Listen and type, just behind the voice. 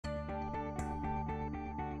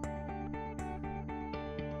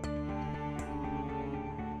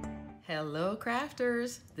Hello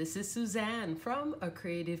crafters, this is Suzanne from A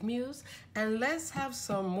Creative Muse, and let's have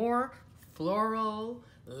some more floral,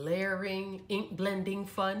 layering, ink blending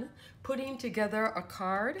fun, putting together a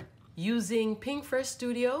card using PinkFresh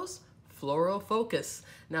Studio's Floral Focus.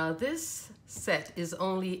 Now this set is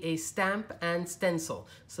only a stamp and stencil,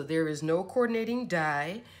 so there is no coordinating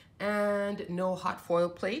die and no hot foil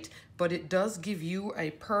plate, but it does give you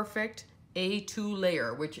a perfect A2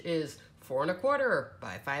 layer, which is 4 1/4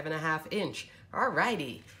 by 5 1/2 inch.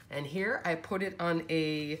 Alrighty, and here I put it on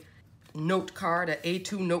a note card, a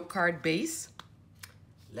A2 note card base.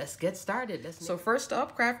 Let's get started. So first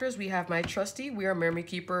up, crafters, we have my trusty We Are Memory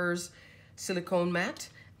Keepers silicone mat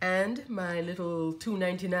and my little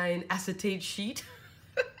 $2.99 acetate sheet.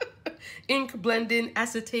 Ink blending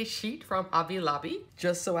acetate sheet from Hobby Lobby,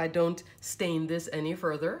 just so I don't stain this any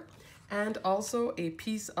further. And also a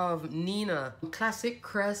piece of Neenah Classic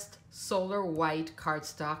Crest Solar White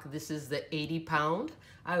cardstock. This is the 80-pound.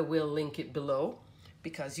 I will link it below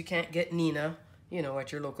because you can't get Neenah, you know,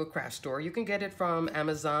 at your local craft store. You can get it from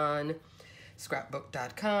Amazon,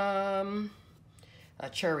 scrapbook.com, a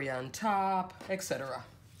cherry on top, etc.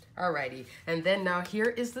 Alrighty, and then now here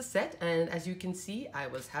is the set, and as you can see, I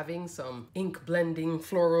was having some ink blending,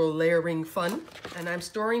 floral layering fun, and I'm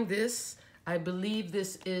storing this. I believe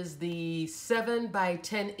this is the 7 by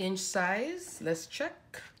 10 inch size. Let's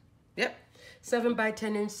check. Yep, 7 by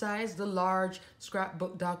 10 inch size, the large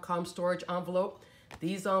scrapbook.com storage envelope.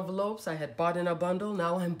 These envelopes I had bought in a bundle.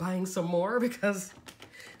 Now I'm buying some more because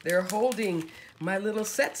they're holding my little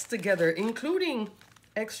sets together, including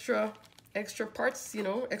extra parts, you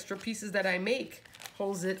know, extra pieces that I make.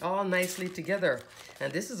 Holds it all nicely together.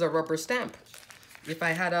 And this is a rubber stamp. If I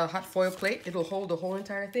had a hot foil plate, it'll hold the whole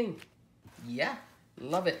entire thing. Yeah,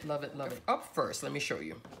 love it, love it, love it. Up first, let me show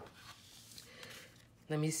you.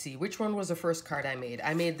 Let me see, which one was the first card I made?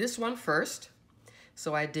 I made this one first.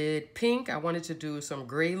 So I did pink. I wanted to do some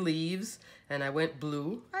gray leaves, and I went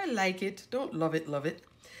blue. I like it, don't love it, love it.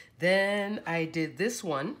 Then I did this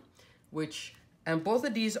one, which, and both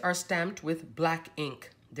of these are stamped with black ink.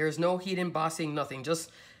 There's no heat embossing, nothing, just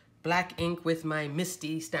black ink with my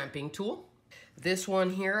Misty stamping tool. This one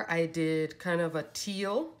here, I did kind of a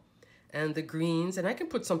teal and the greens, and I can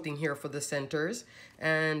put something here for the centers.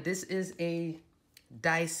 And this is a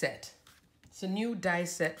die set. It's a new die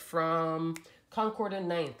set from Concord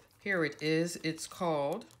and 9th. Here it is. It's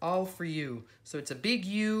called All For You. So it's a big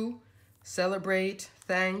U, celebrate,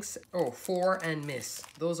 thanks, oh, for and miss.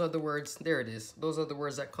 Those are the words, there it is. Those are the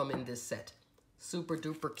words that come in this set. Super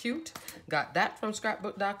duper cute. Got that from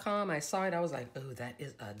scrapbook.com. I saw it, I was like, oh, that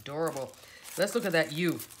is adorable. Let's look at that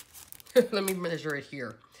U. Let me measure it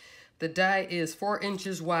here. The die is 4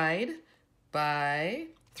 inches wide by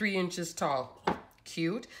 3 inches tall.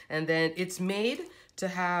 Cute. And then it's made to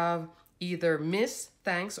have either miss,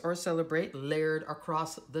 thanks, or celebrate layered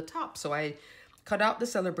across the top. So I cut out the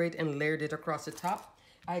celebrate and layered it across the top.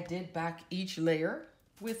 I did back each layer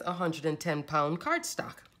with 110-pound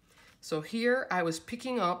cardstock. So here I was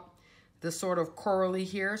picking up the sort of corally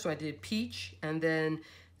here. So I did peach, and then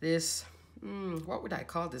this, what would I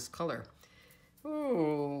call this color?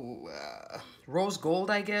 Oh, rose gold,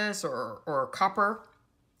 I guess, or copper,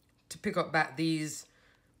 to pick up back these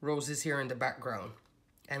roses here in the background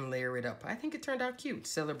and layer it up. I think it turned out cute.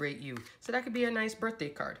 Celebrate you. So that could be a nice birthday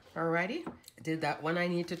card. Alrighty, did that one. I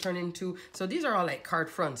need to turn into, so these are all like card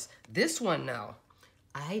fronts. This one now,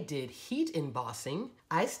 I did heat embossing.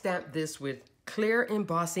 I stamped this with clear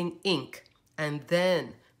embossing ink and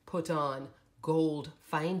then put on gold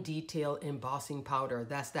fine detail embossing powder.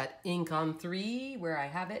 That's that ink on 3 where I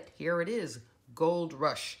have it. Here it is, Gold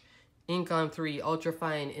Rush ink on 3 ultra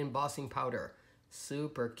fine embossing powder.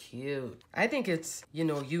 Super cute. I think it's, you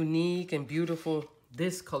know, unique and beautiful,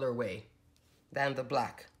 this colorway, than the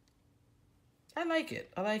black. I like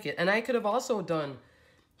it, I like it. And I could have also done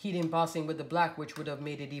heat embossing with the black, which would have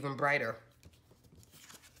made it even brighter.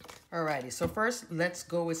 Alrighty, so first let's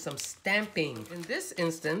go with some stamping. In this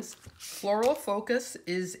instance, Floral Focus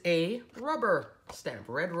is a rubber stamp,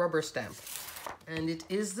 red rubber stamp. And it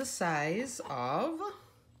is the size of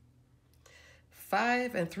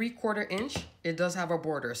 5 3/4 inch. It does have a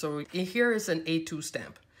border. So here is an A2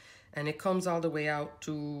 stamp. And it comes all the way out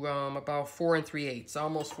to about 4 3/8,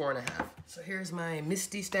 almost 4 1/2. So here's my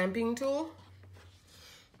Misty stamping tool.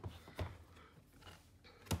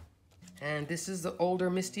 And this is the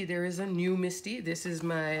older Misty. There is a new Misty. This is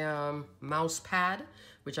my mouse pad,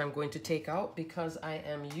 which I'm going to take out because I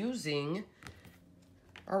am using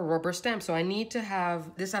a rubber stamp. So I need to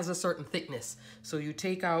have, this has a certain thickness. So you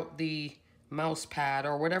take out the mouse pad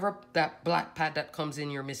or whatever that black pad that comes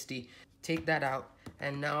in your Misty. take that out,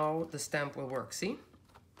 and now the stamp will work. See?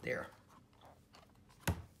 There.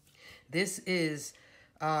 This is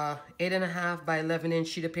 8.5 by 11 inch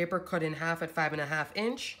sheet of paper cut in half at 5.5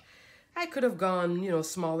 inch. I could have gone, you know,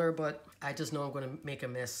 smaller, but I just know I'm going to make a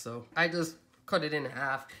mess, so I just cut it in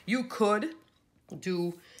half. You could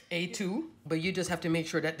do A2, but you just have to make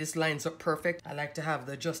sure that this lines up perfect. I like to have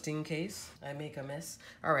the just in case I make a mess.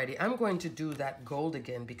 Alrighty, I'm going to do that gold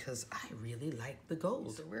again because I really like the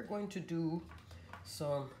gold. So we're going to do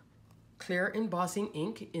some clear embossing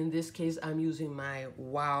ink. In this case, I'm using my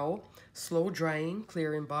Wow slow drying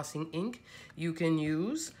clear embossing ink. You can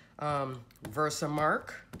use Versamark.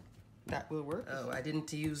 That will work. Oh, I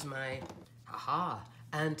didn't use my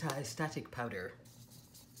anti-static powder.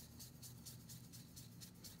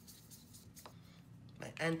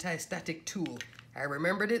 My anti-static tool. I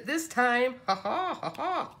remembered it this time.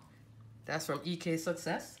 That's from EK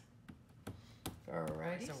Success.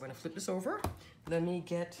 Alright, so I'm going to flip this over. Let me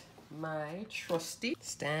get my trusty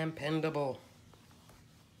Stampendable.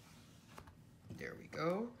 There we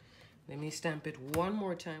go. Let me stamp it one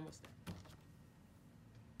more time.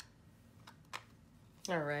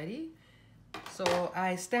 Alrighty. So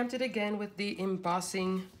I stamped it again with the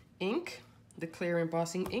embossing ink, the clear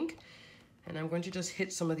embossing ink. And I'm going to just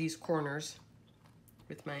hit some of these corners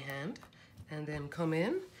with my hand and then come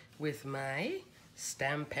in with my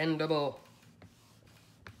Stampendable.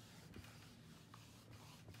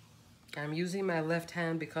 I'm using my left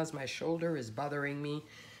hand because my shoulder is bothering me.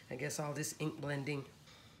 I guess all this ink blending,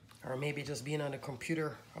 or maybe just being on the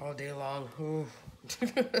computer all day long.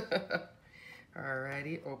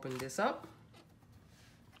 Alrighty, open this up.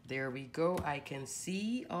 There we go. I can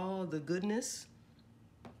see all the goodness.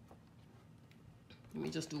 Let me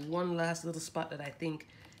just do one last little spot that I think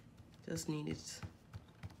just needed.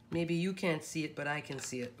 Maybe you can't see it, but I can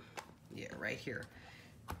see it. Yeah, right here.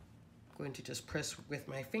 Going to just press with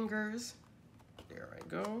my fingers. There I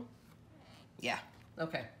go. Yeah,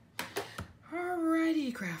 okay.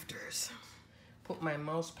 Alrighty, crafters. Put my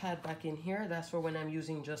mouse pad back in here. That's for when I'm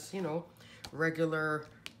using just, you know, regular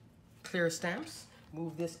clear stamps.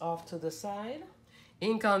 Move this off to the side.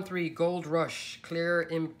 Ink on 3, Gold Rush,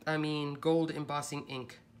 gold embossing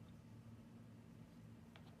ink.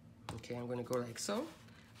 Okay, I'm gonna go like so.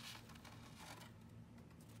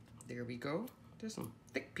 There we go. There's some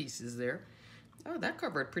thick pieces there. Oh, that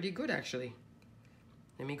covered pretty good actually.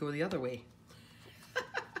 Let me go the other way.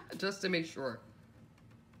 Just to make sure.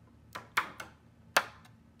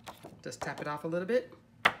 Just tap it off a little bit.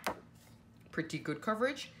 Pretty good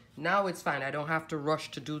coverage. Now it's fine. I don't have to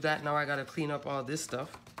rush to do that. Now I gotta clean up all this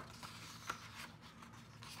stuff.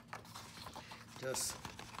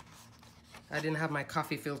 I didn't have my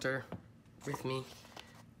coffee filter with me.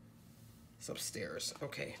 It's upstairs.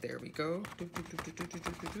 Okay, there we go.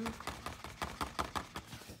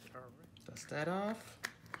 Dust that off.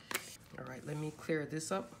 All right, let me clear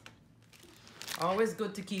this up. Always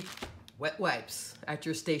good to keep wet wipes at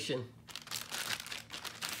your station.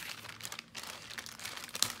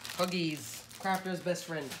 Huggies, crafter's best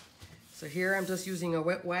friend. So here I'm just using a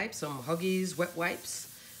wet wipe, some Huggies wet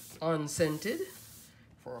wipes, unscented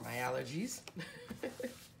for my allergies.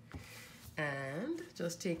 And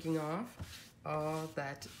just taking off all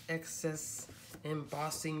that excess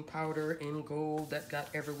embossing powder in gold that got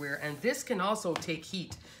everywhere. And this can also take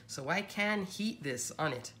heat, so I can heat this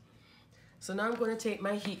on it. So now I'm going to take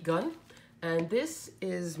my heat gun, and this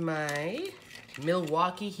is my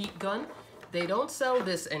Milwaukee heat gun. They don't sell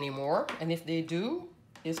this anymore, and if they do,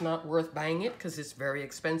 it's not worth buying it because it's very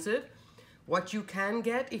expensive. What you can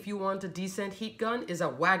get if you want a decent heat gun is a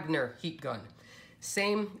Wagner heat gun.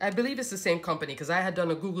 Same, I believe it's the same company because I had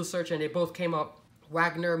done a Google search and they both came up,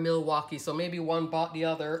 Wagner, Milwaukee, so maybe one bought the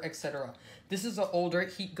other, etc. This is an older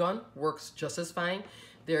heat gun, works just as fine.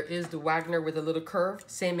 There is the Wagner with a little curve,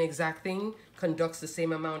 same exact thing, conducts the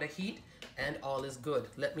same amount of heat, and all is good.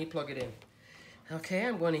 Let me plug it in. Okay,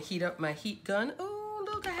 I'm going to heat up my heat gun. Oh,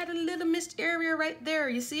 look, I had a little mist area right there.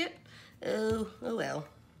 You see it? Oh well.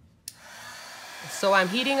 So I'm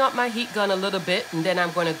heating up my heat gun a little bit, and then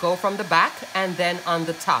I'm going to go from the back and then on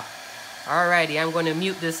the top. Alrighty, I'm going to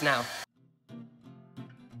mute this now.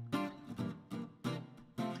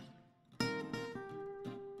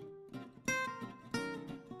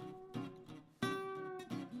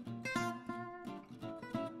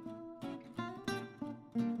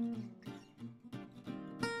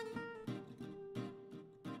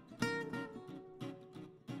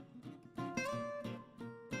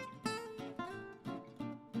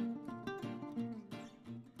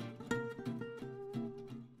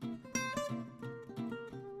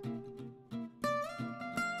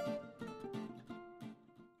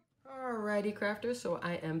 Alrighty, crafters, so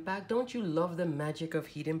I am back. Don't you love the magic of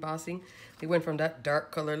heat embossing? It went from that dark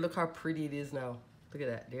color. Look how pretty it is now. Look at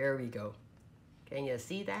that. There we go. Can you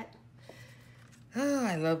see that? Oh,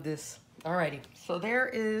 I love this. Alrighty, so there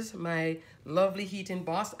is my lovely heat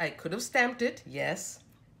emboss. I could have stamped it, yes,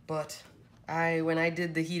 but when I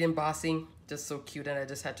did the heat embossing, just so cute, and I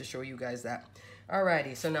just had to show you guys that.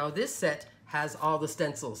 Alrighty, so now this set has all the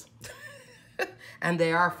stencils. And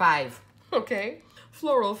they are 5, okay?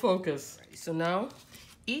 Floral Focus. So now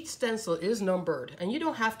each stencil is numbered, and you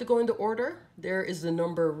don't have to go into order. There is the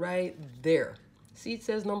number right there. See, it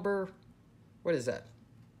says number, what is that?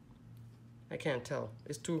 I can't tell.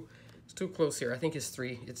 It's too close here. I think it's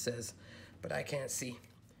 3, it says, but I can't see.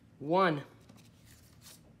 1,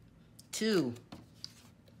 2,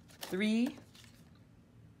 3,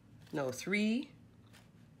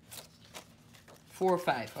 4,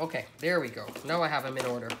 5. Okay, there we go. Now I have them in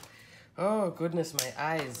order. Oh goodness, my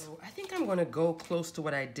eyes. So I think I'm gonna go close to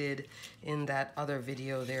what I did in that other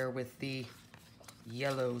video there with the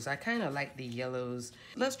yellows. I kind of like the yellows.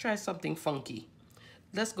 Let's try something funky.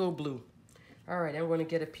 Let's go blue. All right, I'm gonna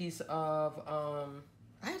get a piece of,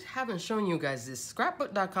 I haven't shown you guys this.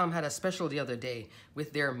 Scrapbook.com had a special the other day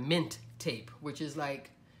with their mint tape, which is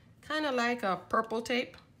like, kind of like a purple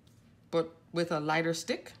tape, but with a lighter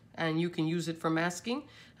stick, and you can use it for masking.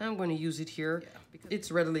 I'm going to use it here. Yeah, because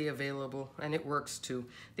it's readily available and it works too.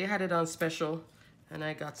 They had it on special and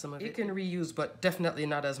I got some of it. It can reuse, but definitely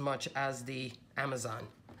not as much as the Amazon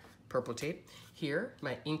purple tape. Here,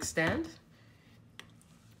 my ink stand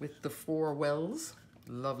with the 4 wells.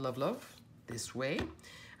 Love, love, love. This way.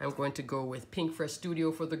 I'm going to go with PinkFresh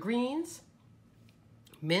Studio for the greens,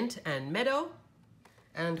 mint and meadow,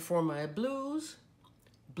 and for my blues,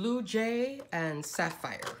 Blue Jay and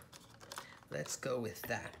Sapphire. Let's go with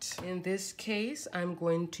that. In this case, I'm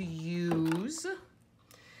going to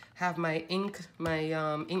have my ink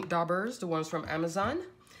daubers, the ones from Amazon,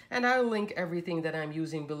 and I'll link everything that I'm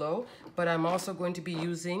using below, but I'm also going to be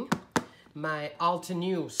using my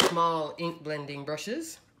Altenew small ink blending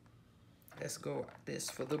brushes. Let's go with this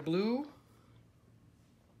for the blue.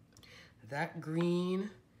 That green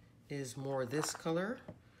is more this color.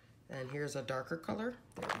 And here's a darker color.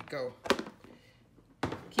 There we go.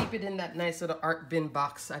 Keep it in that nice little art bin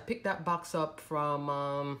box. I picked that box up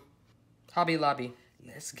from Hobby Lobby.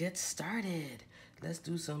 Let's get started. Let's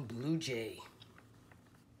do some Blue Jay.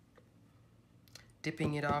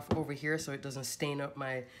 Dipping it off over here so it doesn't stain up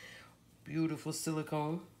my beautiful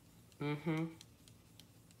silicone.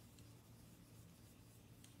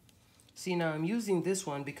 See, now I'm using this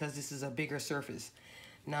one because this is a bigger surface.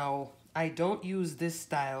 Now, I don't use this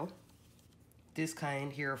style, this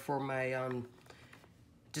kind here, for my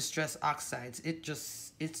Distress Oxides.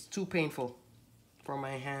 It's too painful for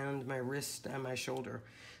my hand, my wrist, and my shoulder.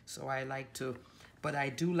 So I like to, but I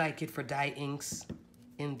do like it for dye inks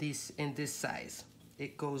in this size.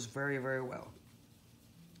 It goes very, very well.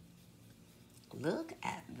 Look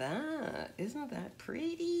at that. Isn't that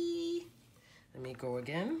pretty? Let me go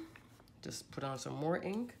again. Just put on some more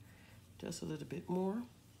ink, just a little bit more.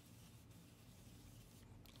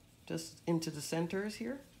 Just into the centers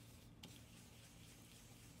here.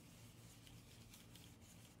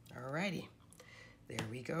 Alrighty, there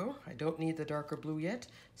we go. I don't need the darker blue yet,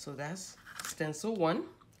 so that's stencil 1.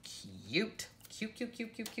 Cute, cute, cute,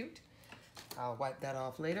 cute, cute, cute. I'll wipe that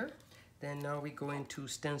off later. Then now we go into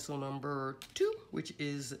stencil number 2, which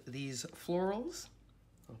is these florals.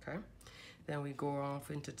 Okay. Then we go off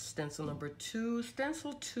into stencil number 2.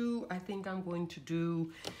 Stencil 2, I think I'm going to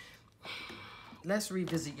do, let's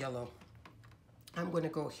revisit yellow. I'm going to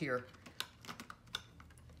go here.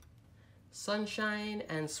 Sunshine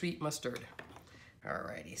and Sweet Mustard.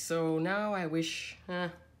 Alrighty, so now I wish,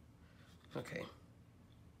 okay.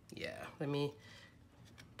 Yeah, let me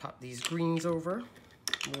pop these greens over,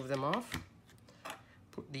 move them off,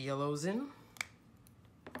 put the yellows in.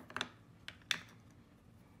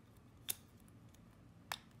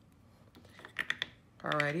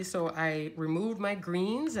 Alrighty, so I removed my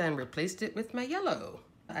greens and replaced it with my yellow.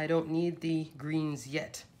 I don't need the greens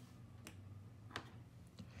yet.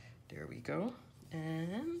 There we go.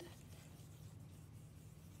 And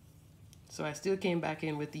so I still came back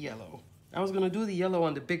in with the yellow. I was gonna do the yellow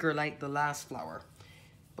on the bigger like the last flower,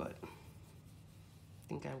 but I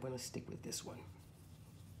think I'm gonna stick with this one.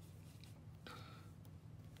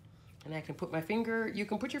 And I can put my finger, you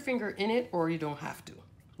can put your finger in it or you don't have to.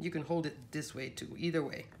 You can hold it this way too, either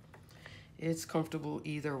way. It's comfortable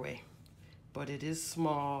either way, but it is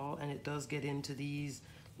small and it does get into these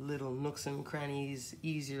little nooks and crannies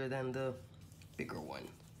easier than the bigger one.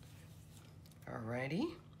 Alrighty,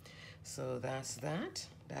 So that's that.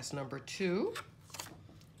 That's number 2.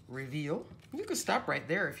 Reveal. You could stop right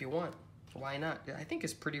there if you want. Why not? I think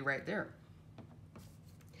it's pretty right there.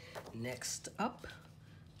 Next up,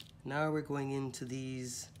 now we're going into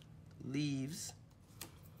these leaves.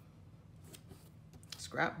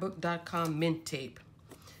 Scrapbook.com mint tape.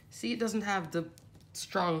 See, it doesn't have the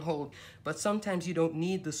strong hold, but sometimes you don't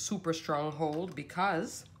need the super strong hold,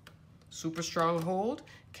 because super strong hold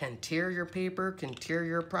can tear your paper, can tear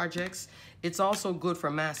your projects. It's also good for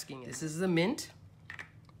masking. This is the mint.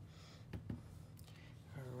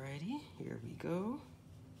 Alrighty, here we go.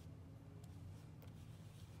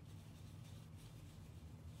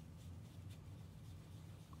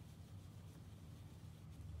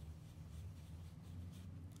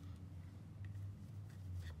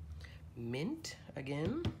 Mint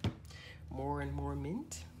again, more and more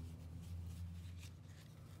mint.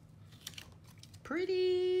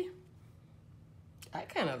 Pretty. I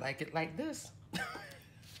kind of like it like this.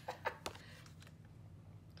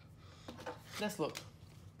 Let's look.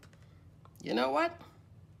 You know what?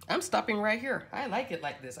 I'm stopping right here. I like it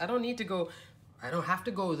like this. I don't need to go, I don't have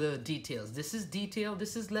to go the details. This is detail,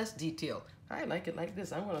 this is less detail. I like it like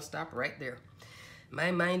this. I'm gonna stop right there.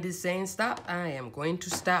 My mind is saying stop. I am going to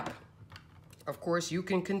stop. Of course, you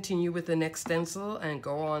can continue with the next stencil and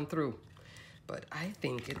go on through. But I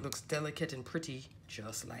think it looks delicate and pretty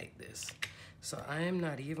just like this. So I am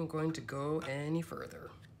not even going to go any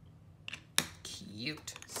further.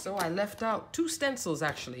 Cute. So I left out 2 stencils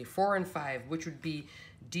actually, 4 and 5, which would be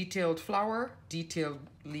detailed flower, detailed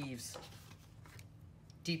leaves.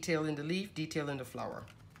 Detail in the leaf, detail in the flower.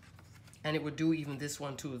 And it would do even this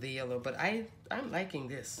one too, the yellow, but I'm liking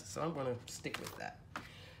this, so I'm gonna stick with that.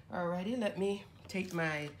 Alrighty, let me take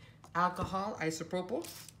my alcohol isopropyl,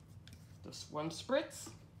 just 1 spritz.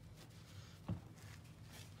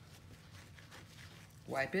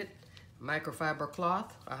 Wipe it. Microfiber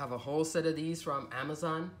cloth. I have a whole set of these from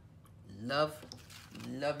Amazon. Love,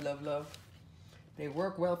 love, love, love. They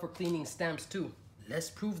work well for cleaning stamps too. Let's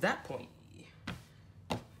prove that point.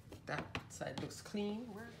 That side looks clean.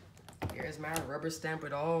 Here's my rubber stamp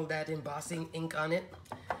with all that embossing ink on it.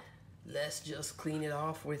 Let's just clean it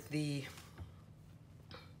off with the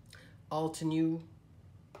Altenew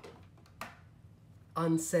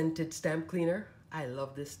unscented stamp cleaner. I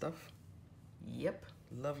love this stuff. Yep,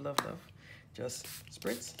 love, love, love. Just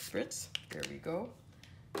spritz, spritz. There we go.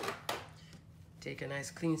 Take a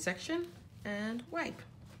nice clean section and wipe.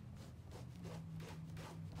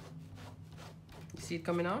 You see it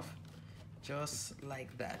coming off? Just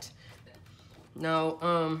like that.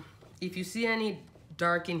 Now, if you see any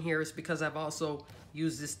dark in here, it's because I've also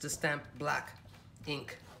used this to stamp black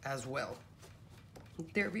ink as well.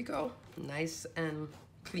 There we go, nice and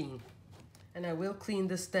clean. And I will clean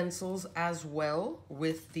the stencils as well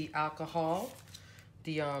with the alcohol,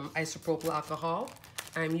 the isopropyl alcohol.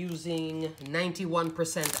 I'm using 91%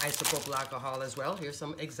 isopropyl alcohol as well. Here's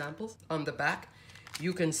some examples on the back.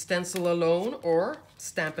 You can stencil alone or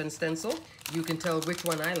stamp and stencil. You can tell which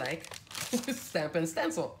one I like. Stamp and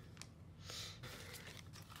stencil.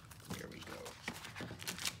 Here we go.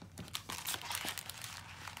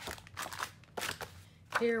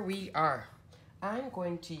 Here we are. I'm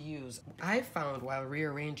going to use, I found while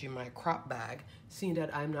rearranging my crop bag, seeing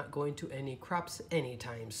that I'm not going to any crops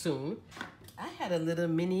anytime soon, I had a little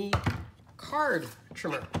mini card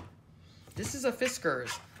trimmer. This is a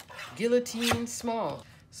Fiskars Guillotine Small.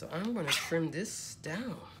 So I'm going to trim this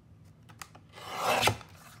down.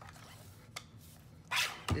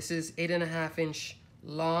 This is 8.5 inch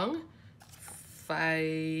long, call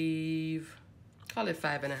it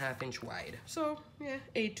 5.5 inch wide. So yeah,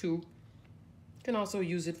 A2. Can also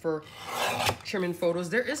use it for trimming photos.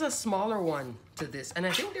 There is a smaller one to this, and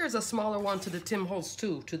I think there's a smaller one to the Tim Holtz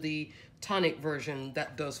too, to the tonic version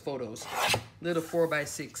that does photos. Little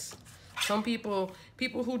 4x6. Some people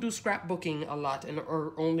who do scrapbooking a lot and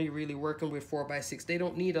are only really working with 4x6, they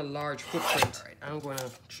don't need a large footprint. All right, I'm gonna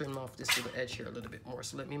trim off this little edge here a little bit more.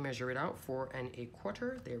 So let me measure it out, 4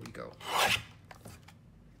 1/4. There we go.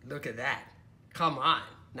 Look at that. Come on.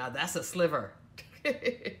 Now that's a sliver.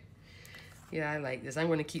 Yeah, I like this. I'm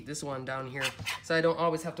going to keep this one down here so I don't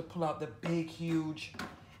always have to pull out the big, huge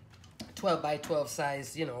 12x12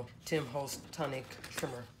 size, you know, Tim Holtz tonic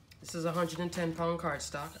trimmer. This is 110 pound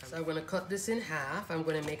cardstock. So I'm going to cut this in half. I'm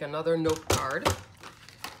going to make another note card.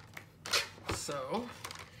 So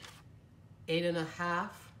 8.5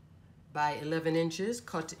 by 11 inches,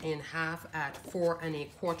 cut in half at 4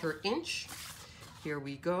 1/4 inch. Here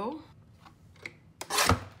we go.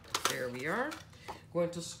 There we are. Going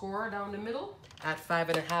to score down the middle at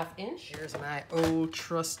 5.5 inch. Here's my old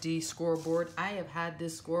trusty scoreboard. I have had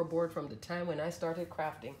this scoreboard from the time when I started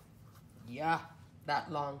crafting. Yeah, that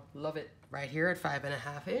long. Love it. Right here at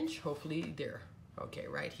 5.5 inch. Hopefully there. Okay,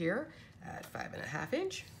 right here at 5.5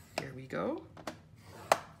 inch. Here we go.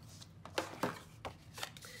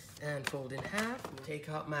 And fold in half. Take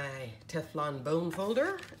out my Teflon bone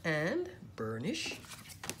folder and burnish.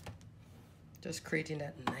 Just creating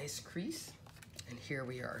that nice crease. And here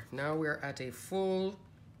we are. Now we're at a full,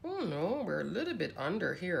 oh no, we're a little bit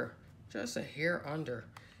under here. Just a hair under.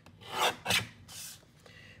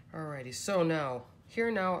 Alrighty, so now,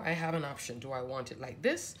 here now I have an option. Do I want it like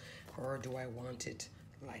this or do I want it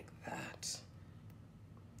like that?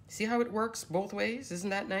 See how it works both ways? Isn't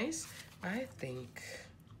that nice? I think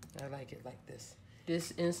I like it like this.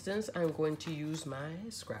 This instance, I'm going to use my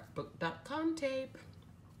scrapbook.com tape.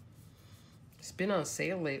 It's been on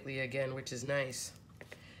sale lately again, which is nice.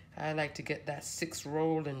 I like to get that 6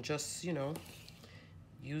 roll and just, you know,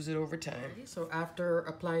 use it over time. So after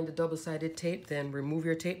applying the double-sided tape, then remove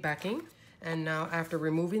your tape backing. And now after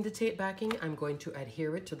removing the tape backing, I'm going to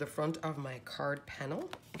adhere it to the front of my card panel.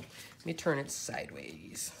 Let me turn it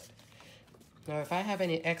sideways. Now if I have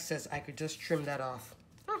any excess, I could just trim that off.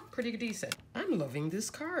 Oh, pretty decent. I'm loving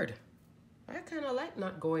this card. I kind of like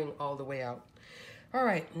not going all the way out. All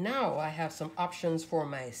right, now I have some options for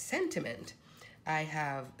my sentiment. I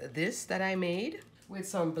have this that I made with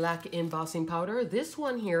some black embossing powder. This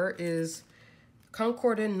one here is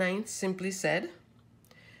Concord and 9th Simply Said.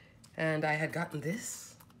 And I had gotten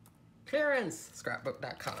this. Clearance,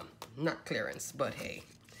 scrapbook.com. Not clearance, but hey.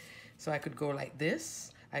 So I could go like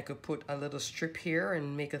this. I could put a little strip here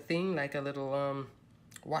and make a thing like a little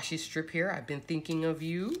washi strip here. I've been thinking of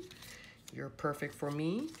you. You're perfect for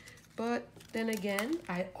me. But then again,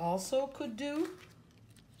 I also could do,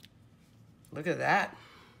 look at that.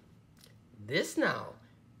 This now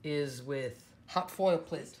is with hot foil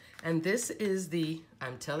plate. And this is the,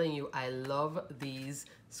 I'm telling you, I love these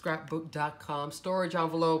scrapbook.com storage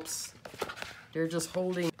envelopes. They're just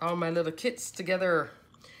holding all my little kits together.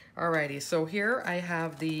 Alrighty, so here I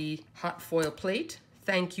have the hot foil plate.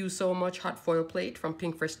 Thank you so much, hot foil plate from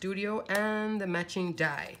PinkFresh Studio, and the matching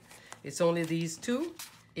die. It's only these two.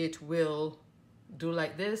 It will do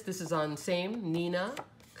like this. This is on same Neenah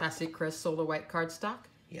Classic Crest Solar White cardstock.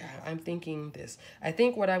 Yeah, I'm thinking this. I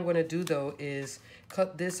think what I'm gonna do though is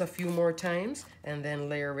cut this a few more times and then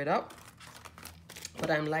layer it up. But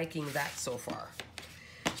I'm liking that so far.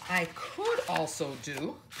 I could also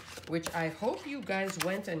do, which I hope you guys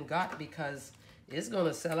went and got because it's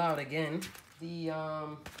gonna sell out again, the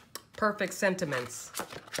Perfect Sentiments.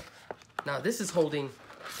 Now this is holding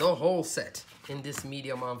the whole set in this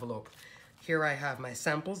medium envelope. Here I have my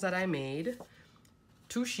samples that I made,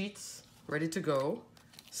 2 sheets ready to go,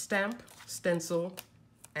 stamp, stencil,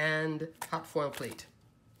 and hot foil plate.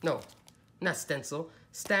 No, not stencil,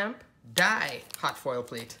 stamp, die, hot foil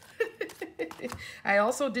plate. I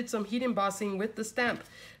also did some heat embossing with the stamp,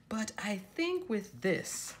 but I think with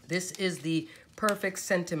this is the Perfect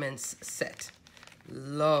Sentiments set.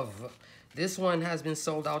 Love. This one has been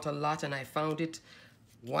sold out a lot and I found it.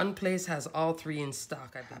 One place has all 3 in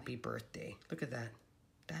stock. Happy birthday. Look at that.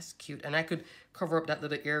 That's cute. And I could cover up that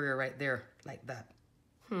little area right there like that.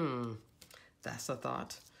 That's a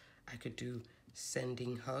thought. I could do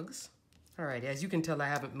sending hugs. All right, as you can tell, I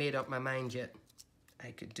haven't made up my mind yet.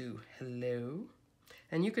 I could do hello.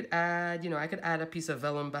 And you could add, you know, I could add a piece of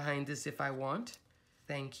vellum behind this if I want.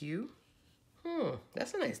 Thank you.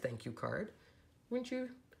 That's a nice thank you card. Wouldn't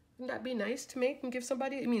that be nice to make and give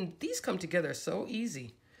somebody? I mean, these come together so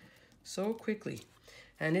easy, so quickly.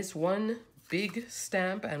 And it's one big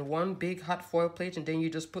stamp and one big hot foil plate, and then you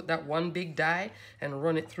just put that one big die and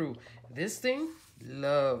run it through. This thing,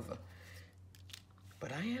 love.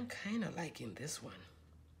 But I am kind of liking this one.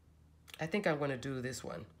 I think I'm gonna do this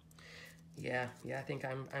one. Yeah, I think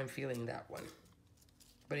I'm feeling that one.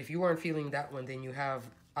 But if you weren't feeling that one, then you have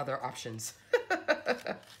other options.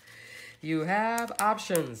 You have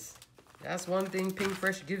options. That's one thing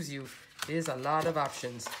PinkFresh gives you, is a lot of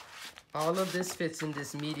options. All of this fits in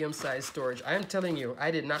this medium-sized storage. I am telling you,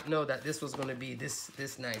 I did not know that this was going to be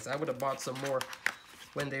this nice. I would have bought some more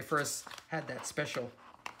when they first had that special.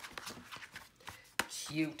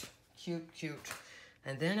 Cute, cute, cute.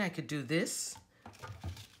 And then I could do this.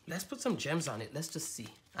 Let's put some gems on it. Let's just see.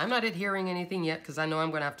 I'm not adhering anything yet because I know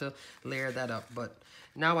I'm going to have to layer that up. But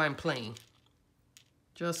now I'm playing.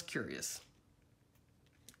 Just curious.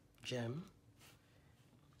 Gem.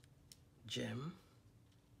 Gem.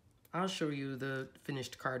 I'll show you the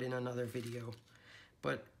finished card in another video.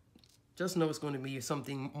 But just know it's going to be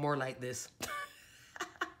something more like this.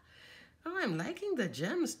 I'm liking the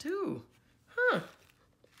gems too. Huh.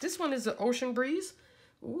 This one is the Ocean Breeze.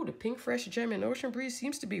 Ooh, the PinkFresh gem in Ocean Breeze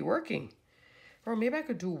seems to be working. Or maybe I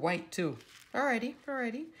could do white too. Alrighty,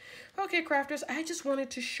 alrighty. Okay, crafters, I just wanted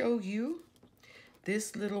to show you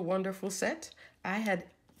this little wonderful set. I had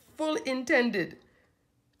full intended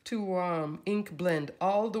to ink blend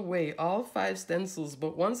all the way, all 5 stencils,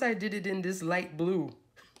 but once I did it in this light blue,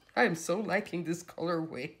 I'm so liking this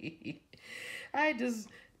colorway. I just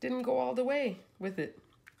didn't go all the way with it,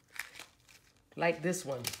 like this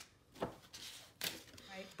one.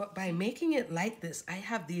 But by making it like this, I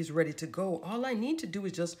have these ready to go. All I need to do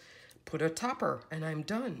is just put a topper and I'm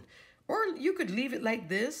done. Or you could leave it like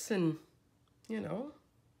this and, you know,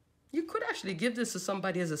 you could actually give this to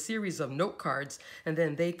somebody as a series of note cards and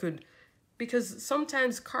then they could, because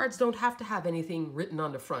sometimes cards don't have to have anything written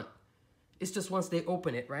on the front. It's just once they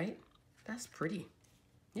open it, right? That's pretty.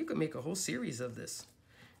 You could make a whole series of this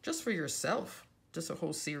just for yourself, just a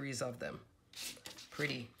whole series of them.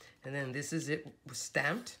 Pretty. And then this is it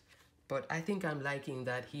stamped, but I think I'm liking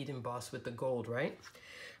that heat emboss with the gold, right?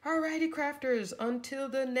 Alrighty, crafters, until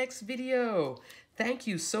the next video. Thank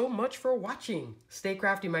you so much for watching. Stay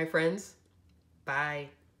crafty, my friends. Bye.